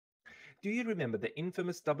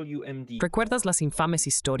¿Recuerdas las infames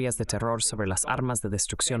historias de terror sobre las armas de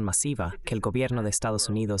destrucción masiva que el gobierno de Estados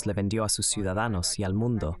Unidos le vendió a sus ciudadanos y al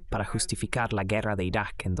mundo para justificar la guerra de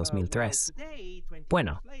Irak en 2003?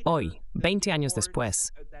 Bueno, hoy, 20 años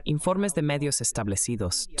después, informes de medios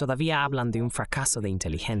establecidos todavía hablan de un fracaso de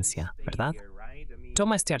inteligencia, ¿verdad?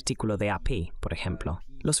 Toma este artículo de AP, por ejemplo.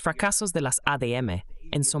 Los fracasos de las ADM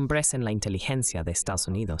ensombrecen la inteligencia de Estados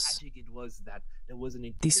Unidos.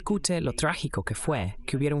 Discute lo trágico que fue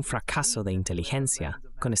que hubiera un fracaso de inteligencia,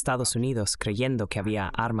 con Estados Unidos creyendo que había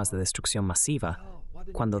armas de destrucción masiva,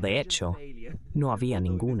 cuando de hecho no había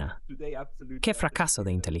ninguna. ¡Qué fracaso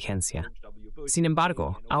de inteligencia! Sin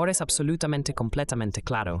embargo, ahora es completamente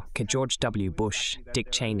claro que George W. Bush, Dick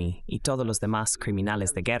Cheney y todos los demás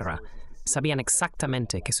criminales de guerra sabían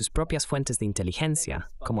exactamente que sus propias fuentes de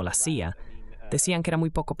inteligencia, como la CIA, decían que era muy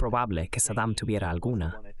poco probable que Saddam tuviera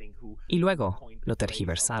alguna. Y luego lo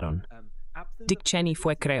tergiversaron. Dick Cheney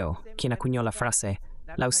fue, creo, quien acuñó la frase: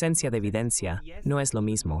 la ausencia de evidencia no es lo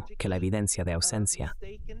mismo que la evidencia de ausencia.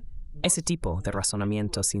 Ese tipo de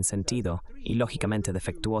razonamiento sin sentido y lógicamente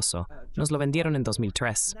defectuoso nos lo vendieron en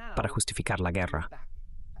 2003 para justificar la guerra.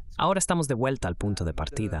 Ahora estamos de vuelta al punto de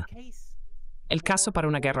partida. El caso para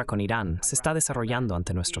una guerra con Irán se está desarrollando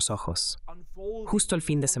ante nuestros ojos. Justo el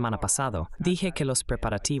fin de semana pasado, dije que los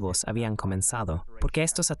preparativos habían comenzado, porque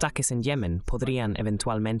estos ataques en Yemen podrían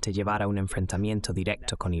eventualmente llevar a un enfrentamiento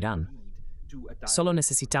directo con Irán. Solo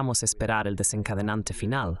necesitamos esperar el desencadenante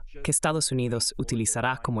final, que Estados Unidos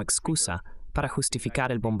utilizará como excusa para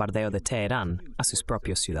justificar el bombardeo de Teherán a sus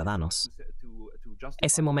propios ciudadanos.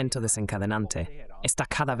 Ese momento desencadenante está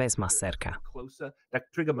cada vez más cerca.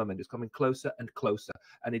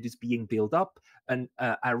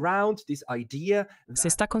 Se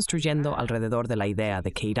está construyendo alrededor de la idea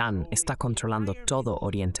de que Irán está controlando todo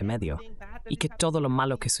Oriente Medio y que todo lo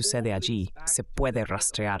malo que sucede allí se puede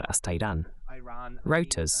rastrear hasta Irán.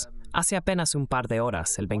 Reuters, hace apenas un par de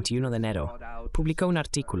horas, el 21 de enero, publicó un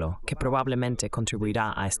artículo que probablemente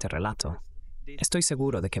contribuirá a este relato. Estoy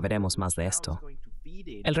seguro de que veremos más de esto.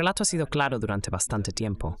 El relato ha sido claro durante bastante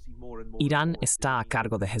tiempo. Irán está a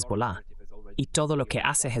cargo de Hezbollah, y todo lo que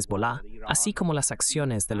hace Hezbollah, así como las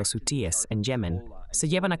acciones de los hutíes en Yemen, se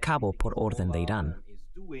llevan a cabo por orden de Irán.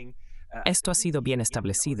 Esto ha sido bien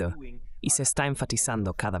establecido y se está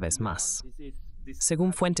enfatizando cada vez más.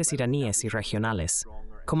 Según fuentes iraníes y regionales,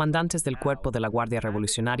 comandantes del cuerpo de la Guardia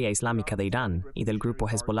Revolucionaria Islámica de Irán y del grupo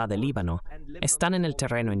Hezbollah de Líbano están en el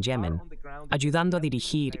terreno en Yemen, ayudando a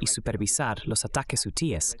dirigir y supervisar los ataques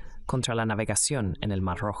hutíes contra la navegación en el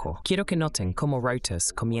Mar Rojo. Quiero que noten cómo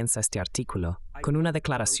Reuters comienza este artículo con una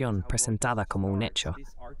declaración presentada como un hecho,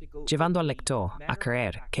 llevando al lector a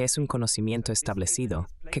creer que es un conocimiento establecido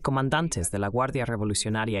que comandantes de la Guardia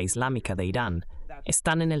Revolucionaria Islámica de Irán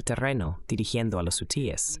están en el terreno dirigiendo a los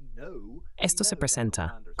hutíes. Esto se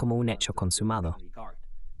presenta como un hecho consumado.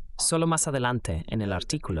 Solo más adelante, en el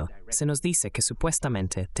artículo, se nos dice que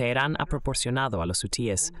supuestamente Teherán ha proporcionado a los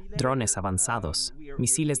hutíes drones avanzados,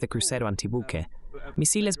 misiles de crucero antibuque,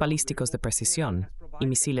 misiles balísticos de precisión y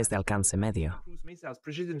misiles de alcance medio.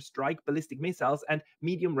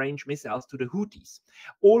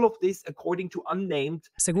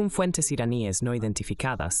 Según fuentes iraníes no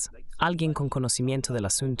identificadas, alguien con conocimiento del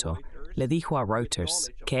asunto le dijo a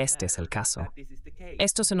Reuters que este es el caso.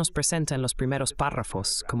 Esto se nos presenta en los primeros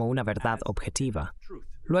párrafos como una verdad objetiva.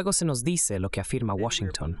 Luego se nos dice lo que afirma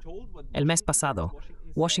Washington. El mes pasado,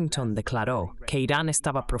 Washington declaró que Irán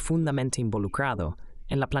estaba profundamente involucrado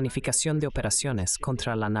en la planificación de operaciones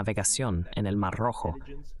contra la navegación en el Mar Rojo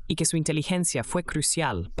y que su inteligencia fue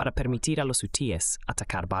crucial para permitir a los hutíes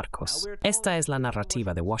atacar barcos. Esta es la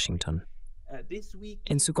narrativa de Washington.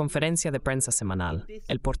 En su conferencia de prensa semanal,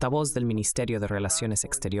 el portavoz del Ministerio de Relaciones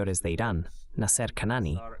Exteriores de Irán, Nasser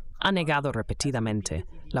Kanani, ha negado repetidamente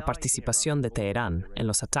la participación de Teherán en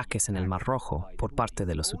los ataques en el Mar Rojo por parte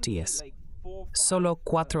de los hutíes. Solo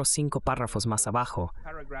 4 o 5 párrafos más abajo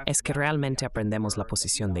es que realmente aprendemos la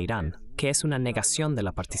posición de Irán, que es una negación de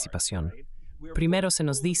la participación. Primero se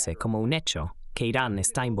nos dice como un hecho que Irán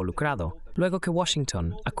está involucrado, luego que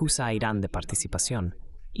Washington acusa a Irán de participación,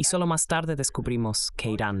 y solo más tarde descubrimos que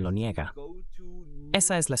Irán lo niega.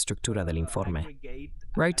 Esa es la estructura del informe.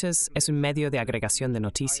 Reuters es un medio de agregación de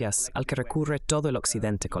noticias al que recurre todo el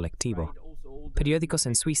occidente colectivo. Periódicos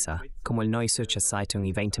en Suiza, como el Neue Zürcher Zeitung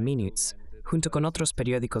y 20 Minuten, junto con otros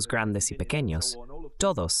periódicos grandes y pequeños,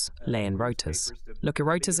 todos leen Reuters. Lo que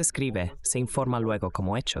Reuters escribe se informa luego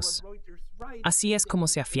como hechos. Así es como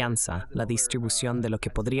se afianza la distribución de lo que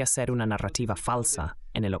podría ser una narrativa falsa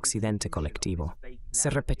en el occidente colectivo. Se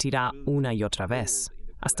repetirá una y otra vez,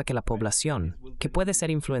 hasta que la población, que puede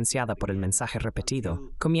ser influenciada por el mensaje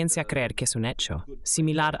repetido, comience a creer que es un hecho,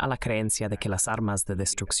 similar a la creencia de que las armas de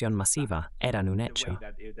destrucción masiva eran un hecho.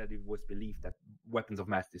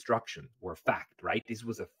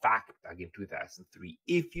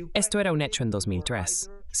 Esto era un hecho en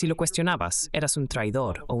 2003. Si lo cuestionabas, eras un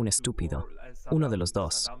traidor o un estúpido. Uno de los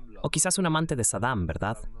dos. O quizás un amante de Saddam,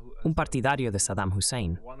 ¿verdad? Un partidario de Saddam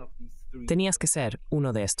Hussein. Tenías que ser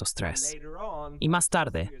uno de estos tres. Y más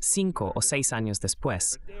tarde, 5 o 6 años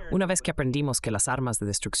después, una vez que aprendimos que las armas de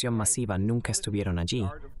destrucción masiva nunca estuvieron allí,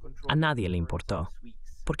 a nadie le importó.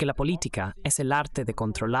 Porque la política es el arte de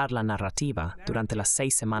controlar la narrativa durante las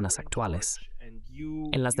 6 semanas actuales.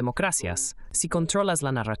 En las democracias, si controlas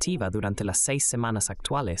la narrativa durante las 6 semanas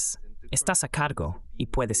actuales, estás a cargo y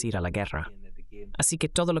puedes ir a la guerra. Así que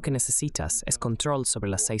todo lo que necesitas es control sobre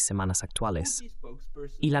las 6 semanas actuales.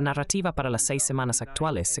 Y la narrativa para las 6 semanas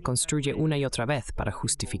actuales se construye una y otra vez para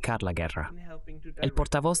justificar la guerra. El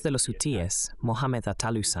portavoz de los hutíes, Mohammed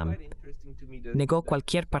Atal-Usam, negó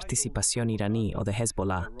cualquier participación iraní o de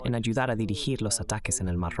Hezbollah en ayudar a dirigir los ataques en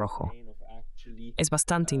el Mar Rojo. Es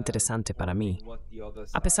bastante interesante para mí.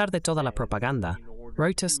 A pesar de toda la propaganda,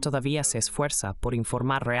 Reuters todavía se esfuerza por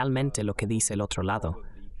informar realmente lo que dice el otro lado,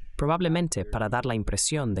 probablemente para dar la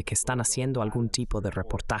impresión de que están haciendo algún tipo de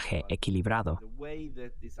reportaje equilibrado.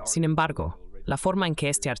 Sin embargo, la forma en que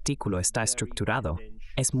este artículo está estructurado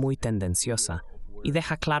es muy tendenciosa y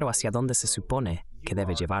deja claro hacia dónde se supone que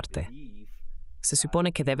debe llevarte. Se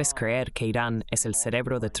supone que debes creer que Irán es el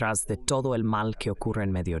cerebro detrás de todo el mal que ocurre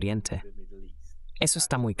en Medio Oriente. Eso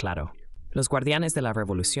está muy claro. Los guardianes de la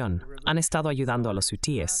revolución han estado ayudando a los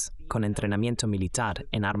hutíes con entrenamiento militar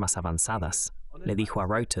en armas avanzadas, le dijo a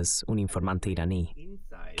Reuters un informante iraní.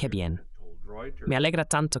 ¡Qué bien! Me alegra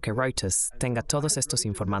tanto que Reuters tenga todos estos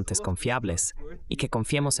informantes confiables y que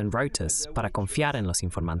confiemos en Reuters para confiar en los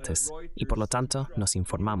informantes y por lo tanto nos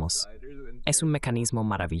informamos. Es un mecanismo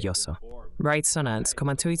maravilloso. Reuters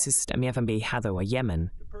comentuitis me habían viajado a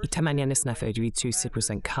Yemen y también es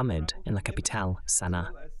en la capital,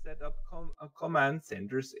 Sanaa.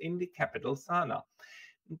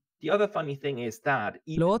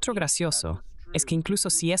 Lo otro gracioso es que incluso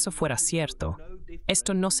si eso fuera cierto,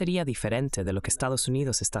 esto no sería diferente de lo que Estados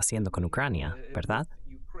Unidos está haciendo con Ucrania, ¿verdad?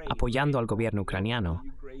 Apoyando al gobierno ucraniano,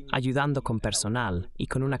 ayudando con personal y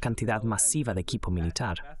con una cantidad masiva de equipo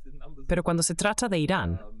militar. Pero cuando se trata de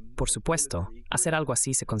Irán, por supuesto, hacer algo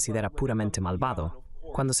así se considera puramente malvado.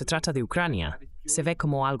 Cuando se trata de Ucrania, se ve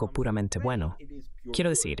como algo puramente bueno. Quiero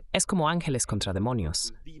decir, es como ángeles contra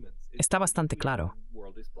demonios. Está bastante claro.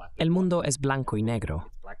 El mundo es blanco y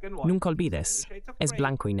negro. Nunca olvides, es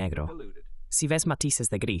blanco y negro. Si ves matices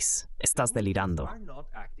de gris, estás delirando.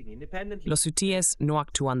 Los hutíes no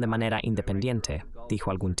actúan de manera independiente,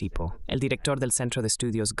 dijo algún tipo, el director del Centro de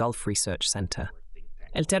Estudios Gulf Research Center.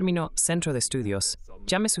 El término centro de estudios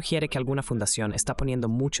ya me sugiere que alguna fundación está poniendo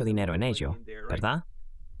mucho dinero en ello, ¿verdad?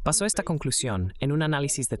 Basó esta conclusión en un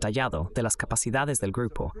análisis detallado de las capacidades del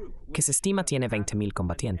grupo, que se estima tiene 20.000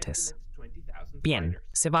 combatientes. Bien,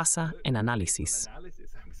 se basa en análisis.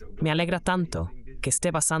 Me alegra tanto que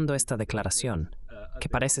esté basando esta declaración, que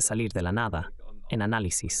parece salir de la nada, en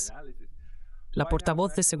análisis. La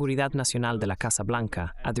portavoz de Seguridad Nacional de la Casa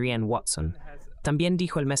Blanca, Adrienne Watson, también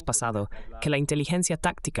dijo el mes pasado que la inteligencia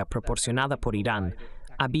táctica proporcionada por Irán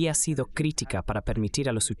había sido crítica para permitir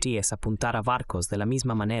a los hutíes apuntar a barcos de la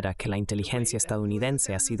misma manera que la inteligencia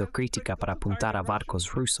estadounidense ha sido crítica para apuntar a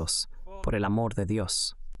barcos rusos, por el amor de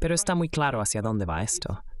Dios. Pero está muy claro hacia dónde va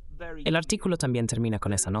esto. El artículo también termina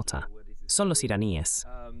con esa nota. Son los iraníes.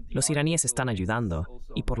 Los iraníes están ayudando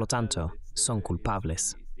y, por lo tanto, son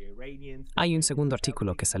culpables. Hay un segundo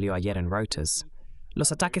artículo que salió ayer en Reuters.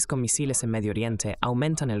 Los ataques con misiles en Medio Oriente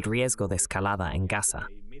aumentan el riesgo de escalada en Gaza.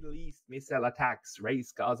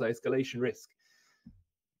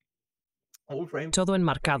 Todo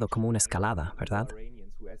enmarcado como una escalada, ¿verdad?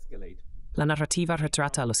 La narrativa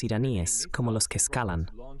retrata a los iraníes como los que escalan.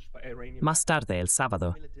 Más tarde, el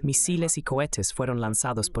sábado, misiles y cohetes fueron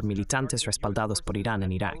lanzados por militantes respaldados por Irán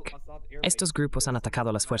en Irak. Estos grupos han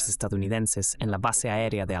atacado a las fuerzas estadounidenses en la base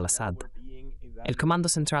aérea de Al-Assad. El Comando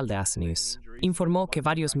Central de Asia News informó que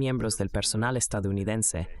varios miembros del personal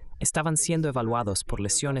estadounidense estaban siendo evaluados por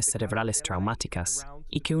lesiones cerebrales traumáticas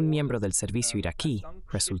y que un miembro del servicio iraquí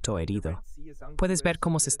resultó herido. ¿Puedes ver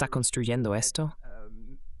cómo se está construyendo esto?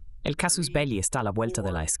 El casus belli está a la vuelta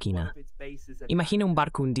de la esquina. Imagina un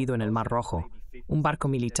barco hundido en el Mar Rojo, un barco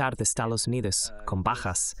militar de Estados Unidos con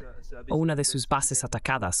bajas, o una de sus bases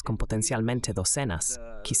atacadas con potencialmente docenas,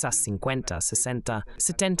 quizás 50, 60,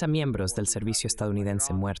 70 miembros del servicio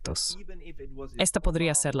estadounidense muertos. Esta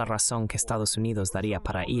podría ser la razón que Estados Unidos daría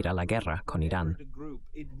para ir a la guerra con Irán.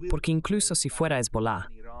 Porque incluso si fuera Hezbollah,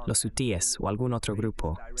 los hutíes o algún otro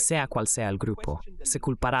grupo, sea cual sea el grupo, se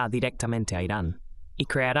culpará directamente a Irán y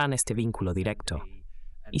crearán este vínculo directo.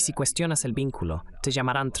 Y si cuestionas el vínculo, te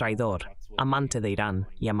llamarán traidor, amante de Irán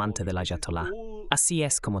y amante del ayatolá. Así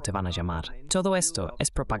es como te van a llamar. Todo esto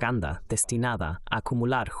es propaganda destinada a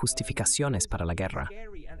acumular justificaciones para la guerra.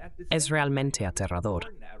 Es realmente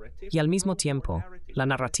aterrador. Y al mismo tiempo, la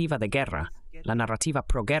narrativa de guerra, la narrativa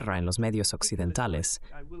pro-guerra en los medios occidentales,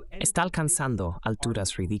 está alcanzando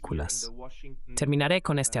alturas ridículas. Terminaré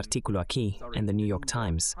con este artículo aquí, en The New York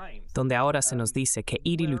Times, donde ahora se nos dice que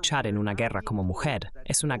ir y luchar en una guerra como mujer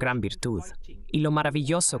es una gran virtud, y lo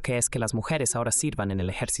maravilloso que es que las mujeres ahora sirvan en el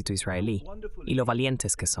ejército israelí, y lo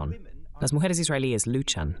valientes que son. Las mujeres israelíes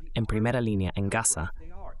luchan en primera línea en Gaza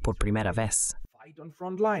por primera vez.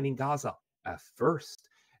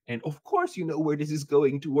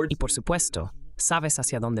 Y por supuesto, sabes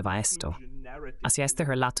hacia dónde va esto, hacia este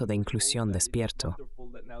relato de inclusión despierto.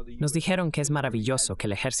 Nos dijeron que es maravilloso que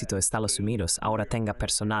el ejército de Estados Unidos ahora tenga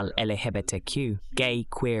personal LGBTQ, gay,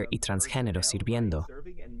 queer y transgénero sirviendo.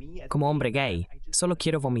 Como hombre gay, solo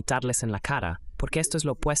quiero vomitarles en la cara, porque esto es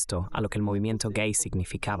lo opuesto a lo que el movimiento gay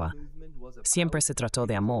significaba. Siempre se trató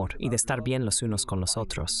de amor y de estar bien los unos con los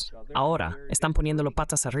otros. Ahora están poniéndolo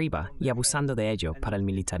patas arriba y abusando de ello para el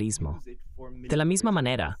militarismo. De la misma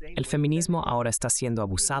manera, el feminismo ahora está siendo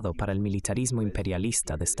abusado para el militarismo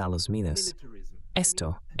imperialista de Estados Unidos.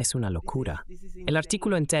 Esto es una locura. El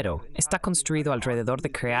artículo entero está construido alrededor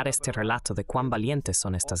de crear este relato de cuán valientes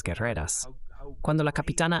son estas guerreras. Cuando la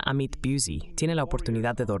capitana Amit Busey tiene la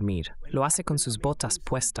oportunidad de dormir, lo hace con sus botas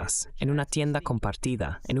puestas, en una tienda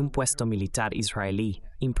compartida, en un puesto militar israelí,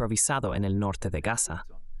 improvisado en el norte de Gaza.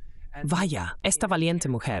 Vaya, esta valiente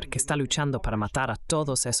mujer que está luchando para matar a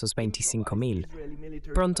todos esos 25,000,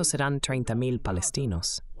 pronto serán 30,000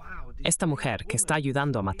 palestinos. Esta mujer que está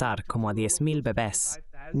ayudando a matar como a 10,000 bebés,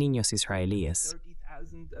 niños israelíes.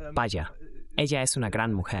 Vaya, ella es una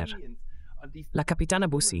gran mujer. La capitana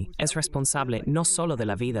Busey es responsable no solo de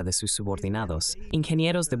la vida de sus subordinados,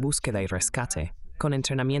 ingenieros de búsqueda y rescate, con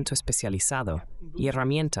entrenamiento especializado y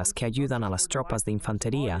herramientas que ayudan a las tropas de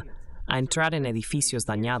infantería a entrar en edificios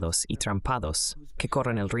dañados y trampados que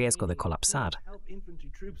corren el riesgo de colapsar,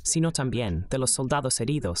 sino también de los soldados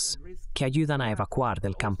heridos que ayudan a evacuar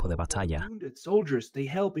del campo de batalla.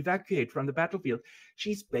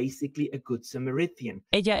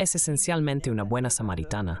 Ella es esencialmente una buena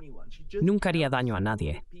samaritana. Nunca haría daño a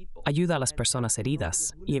nadie. Ayuda a las personas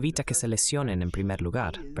heridas y evita que se lesionen en primer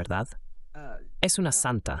lugar, ¿verdad? Es una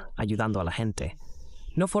santa ayudando a la gente.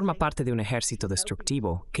 No forma parte de un ejército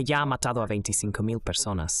destructivo que ya ha matado a 25,000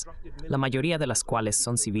 personas, la mayoría de las cuales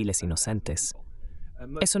son civiles inocentes.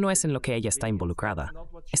 Eso no es en lo que ella está involucrada.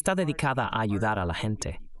 Está dedicada a ayudar a la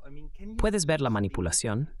gente. ¿Puedes ver la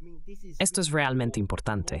manipulación? Esto es realmente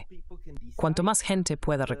importante. Cuanto más gente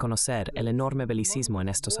pueda reconocer el enorme belicismo en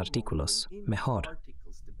estos artículos, mejor.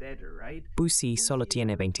 Busey solo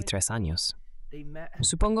tiene 23 años.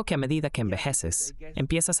 Supongo que a medida que envejeces,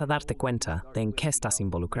 empiezas a darte cuenta de en qué estás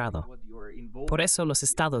involucrado. Por eso los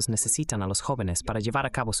estados necesitan a los jóvenes para llevar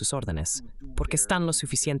a cabo sus órdenes, porque están lo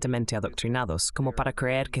suficientemente adoctrinados como para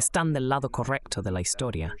creer que están del lado correcto de la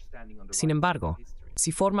historia. Sin embargo,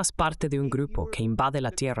 si formas parte de un grupo que invade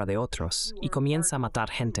la tierra de otros y comienza a matar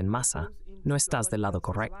gente en masa, no estás del lado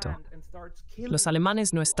correcto. Los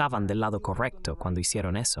alemanes no estaban del lado correcto cuando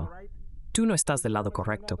hicieron eso. Tú no estás del lado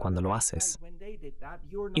correcto cuando lo haces.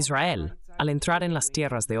 Israel, al entrar en las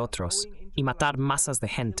tierras de otros y matar masas de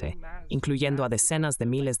gente, incluyendo a decenas de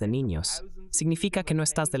miles de niños, significa que no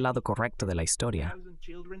estás del lado correcto de la historia.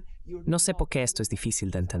 No sé por qué esto es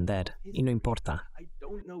difícil de entender, y no importa.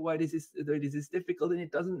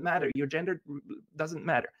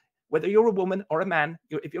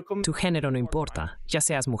 Tu género no importa, ya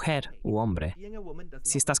seas mujer u hombre.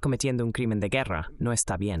 Si estás cometiendo un crimen de guerra, no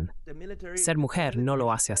está bien. Ser mujer no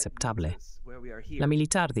lo hace aceptable. La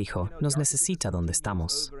militar dijo, nos necesita donde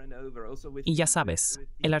estamos. Y ya sabes,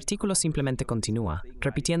 el artículo simplemente continúa,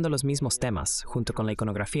 repitiendo los mismos temas, junto con la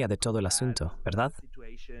iconografía de todo el asunto, ¿verdad?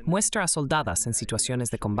 Muestra a soldadas en situaciones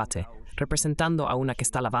de combate, representando a una que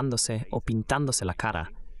está lavándose o pintándose la cara.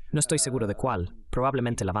 No estoy seguro de cuál,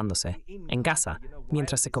 probablemente lavándose, en Gaza,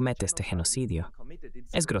 mientras se comete este genocidio.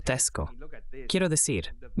 Es grotesco. Quiero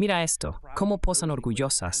decir, mira esto, cómo posan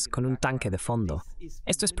orgullosas con un tanque de fondo.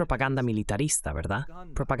 Esto es propaganda militarista, ¿verdad?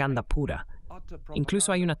 Propaganda pura.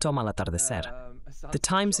 Incluso hay una toma al atardecer. The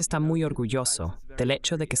Times está muy orgulloso del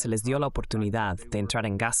hecho de que se les dio la oportunidad de entrar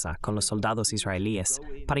en Gaza con los soldados israelíes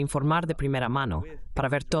para informar de primera mano, para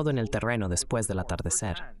ver todo en el terreno después del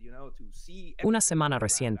atardecer. Una semana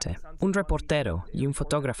reciente, un reportero y un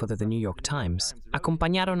fotógrafo de The New York Times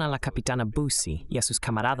acompañaron a la capitana Bussi y a sus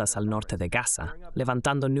camaradas al norte de Gaza,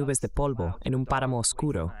 levantando nubes de polvo en un páramo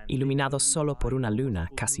oscuro, iluminado solo por una luna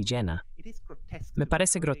casi llena. Me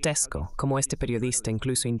parece grotesco cómo este periodista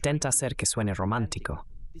incluso intenta hacer que suene romántico.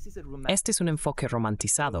 Este es un enfoque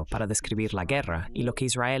romantizado para describir la guerra y lo que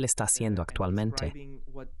Israel está haciendo actualmente.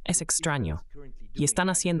 Es extraño, y están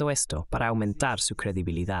haciendo esto para aumentar su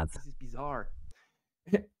credibilidad.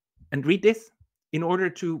 And read this. In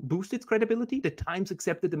order to boost its credibility, the Times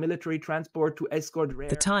accepted the military transport to escort rare.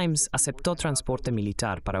 The Times aceptó transporte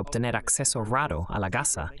militar para obtener acceso raro a la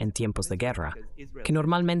Gaza en tiempos de guerra, que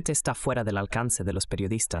normalmente está fuera del alcance de los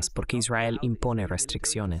periodistas porque Israel impone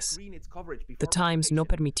restricciones. The Times no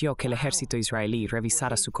permitió que el ejército israelí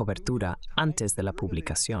revisara su cobertura antes de la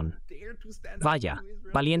publicación. Vaya,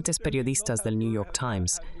 valientes periodistas del New York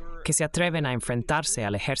Times que se atreven a enfrentarse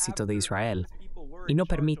al ejército de Israel y no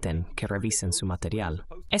permiten que revisen su material.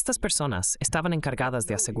 Estas personas estaban encargadas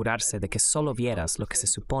de asegurarse de que solo vieras lo que se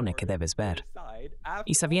supone que debes ver.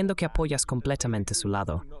 Y sabiendo que apoyas completamente su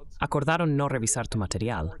lado, acordaron no revisar tu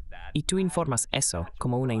material. Y tú informas eso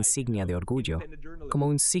como una insignia de orgullo, como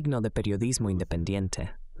un signo de periodismo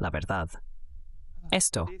independiente, la verdad.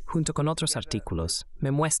 Esto, junto con otros artículos,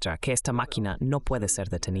 me muestra que esta máquina no puede ser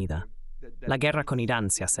detenida. La guerra con Irán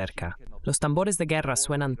se acerca. Los tambores de guerra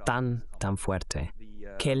suenan tan fuerte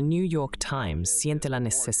que el New York Times siente la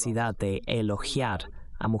necesidad de elogiar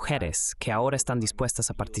a mujeres que ahora están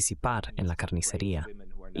dispuestas a participar en la carnicería.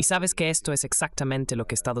 Y sabes que esto es exactamente lo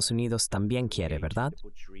que Estados Unidos también quiere, ¿verdad?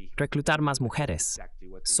 Reclutar más mujeres,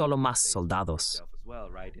 solo más soldados.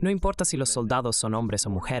 No importa si los soldados son hombres o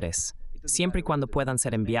mujeres, siempre y cuando puedan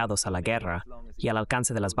ser enviados a la guerra y al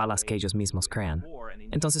alcance de las balas que ellos mismos crean.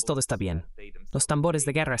 Entonces todo está bien. Los tambores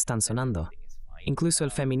de guerra están sonando. Incluso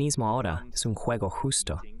el feminismo ahora es un juego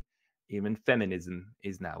justo. Even feminism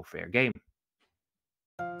is now fair game.